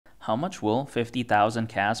How much will 50,000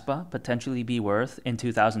 Kaspa potentially be worth in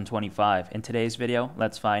 2025? In today's video,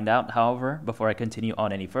 let's find out. However, before I continue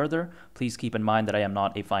on any further, please keep in mind that I am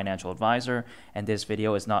not a financial advisor, and this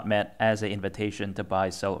video is not meant as an invitation to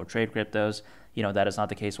buy, sell, or trade cryptos. That is not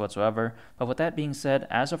the case whatsoever. But with that being said,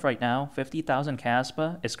 as of right now, 50,000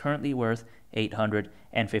 Kaspa is currently worth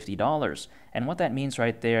 $850. And what that means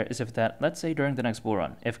right there is let's say during the next bull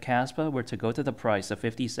run, if Kaspa were to go to the price of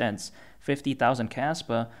 50 cents, 50,000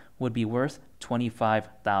 Kaspa would be worth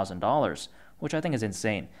 $25,000, which I think is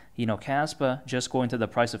insane. Kaspa just going to the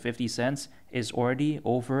price of 50 cents is already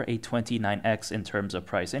over a 29x in terms of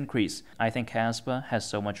price increase. I think Kaspa has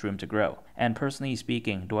so much room to grow. And personally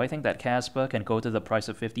speaking, do I think that Kaspa can go to the price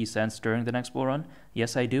of 50 cents during the next bull run?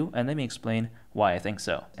 Yes, I do, and let me explain why I think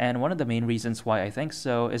so. And one of the main reasons why I think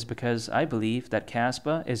so is because I believe that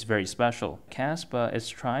Kaspa is very special. Kaspa is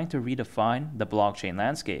trying to redefine the blockchain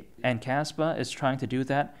landscape, and Kaspa is trying to do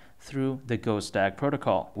that through the Ghost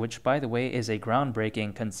protocol, which by the way is a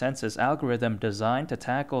groundbreaking consensus algorithm designed to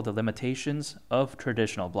tackle the limitations of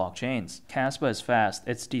traditional blockchains. Kaspa is fast,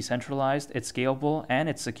 it's decentralized, it's scalable, and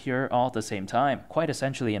it's secure all at the same time. Quite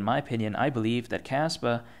essentially, in my opinion, I believe that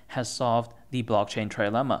Kaspa has solved the blockchain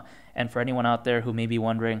trilemma. And for anyone out there who may be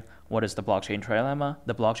wondering, what is the blockchain trilemma?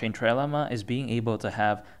 The blockchain trilemma is being able to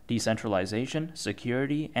have decentralization,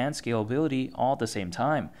 security, and scalability all at the same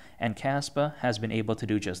time. And Kaspa has been able to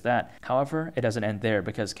do just that. However, it doesn't end there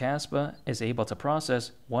because Kaspa is able to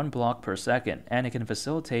process 1 block per second, and it can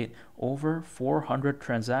facilitate over 400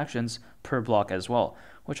 transactions per block as well,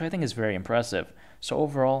 which I think is very impressive. So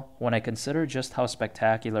overall, when I consider just how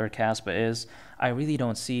spectacular Kaspa is, I really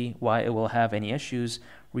don't see why it will have any issues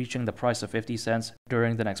reaching the price of 50 cents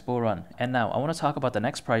during the next bull run. And now I want to talk about the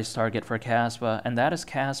next price target for Kaspa, and that is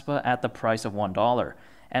Kaspa at the price of $1.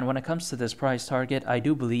 And when it comes to this price target, I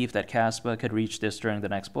do believe that Kaspa could reach this during the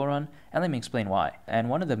next bull run, and let me explain why. And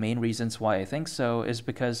one of the main reasons why I think so is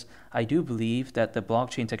because I do believe that the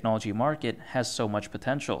blockchain technology market has so much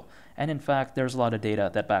potential. And in fact, there's a lot of data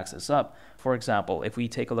that backs this up. For example, if we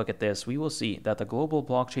take a look at this, we will see that the global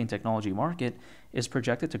blockchain technology market is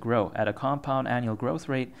projected to grow at a compound annual growth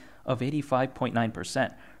rate of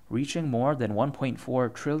 85.9%, reaching more than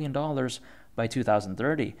 $1.4 trillion by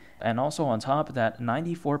 2030. And also on top of that,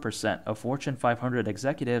 94% of Fortune 500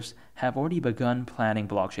 executives have already begun planning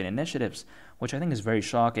blockchain initiatives, which I think is very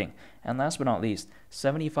shocking. And last but not least,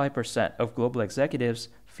 75% of global executives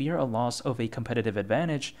fear a loss of a competitive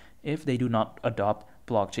advantage if they do not adopt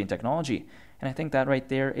blockchain technology. And I think that right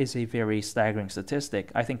there is a very staggering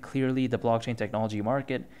statistic. I think clearly the blockchain technology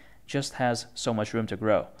market just has so much room to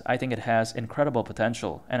grow. I think it has incredible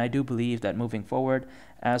potential, and I do believe that moving forward,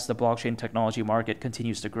 as the blockchain technology market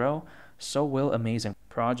continues to grow, so will amazing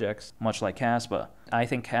projects, much like Kaspa. I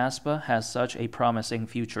think Kaspa has such a promising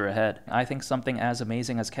future ahead. I think something as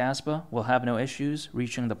amazing as Kaspa will have no issues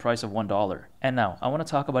reaching the price of $1. And now, I want to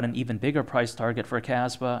talk about an even bigger price target for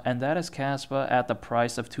Kaspa, and that is Kaspa at the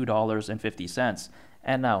price of $2.50.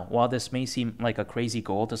 And now, while this may seem like a crazy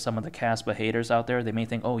goal to some of the Kaspa haters out there, they may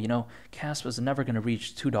think, Kaspa's never going to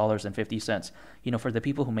reach $2.50. For the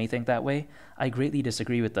people who may think that way, I greatly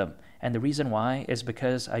disagree with them. And the reason why is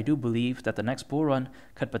because I do believe that the next bull run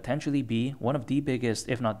could potentially be one of the biggest,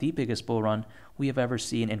 if not the biggest bull run we have ever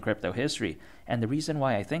seen in crypto history. And the reason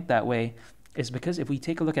why I think that way is because if we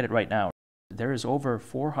take a look at it right now, there is over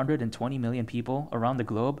 420 million people around the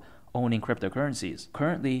globe owning cryptocurrencies.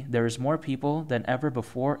 Currently, there is more people than ever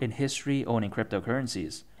before in history owning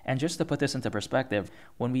cryptocurrencies. And just to put this into perspective,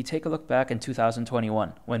 when we take a look back in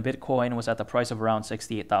 2021, when Bitcoin was at the price of around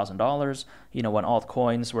 $68,000, when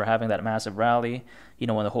altcoins were having that massive rally,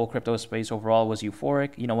 when the whole crypto space overall was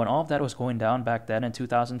euphoric, when all of that was going down back then in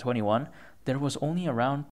 2021, there was only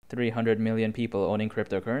around 300 million people owning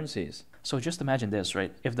cryptocurrencies. So just imagine this,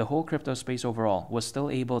 right? If the whole crypto space overall was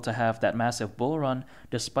still able to have that massive bull run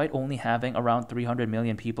despite only having around 300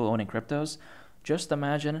 million people owning cryptos, just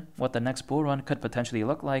imagine what the next bull run could potentially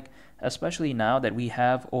look like, especially now that we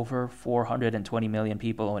have over 420 million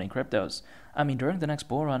people owning cryptos. I mean, during the next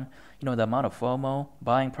bull run, the amount of FOMO,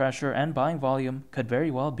 buying pressure, and buying volume could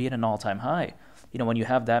very well be at an all-time high. When you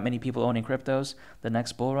have that many people owning cryptos, the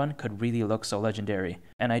next bull run could really look so legendary.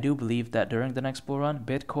 And I do believe that during the next bull run,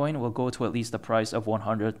 Bitcoin will go to at least the price of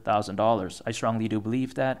 $100,000. I strongly do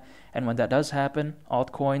believe that. And when that does happen,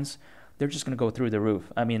 altcoins, they're just going to go through the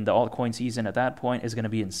roof. I mean, the altcoin season at that point is going to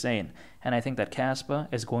be insane. And I think that Kaspa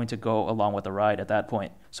is going to go along with the ride at that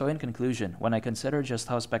point. So in conclusion, when I consider just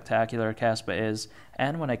how spectacular Kaspa is,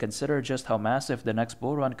 and when I consider just how massive the next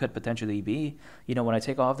bull run could potentially be, when I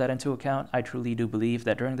take all of that into account, I truly do believe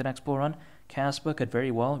that during the next bull run, Kaspa could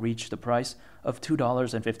very well reach the price of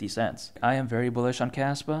 $2.50. I am very bullish on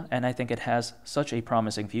Kaspa, and I think it has such a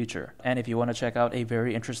promising future. And if you want to check out a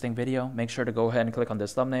very interesting video, make sure to go ahead and click on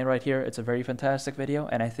this thumbnail right here. It's a very fantastic video,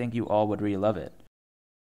 and I think you all would really love it.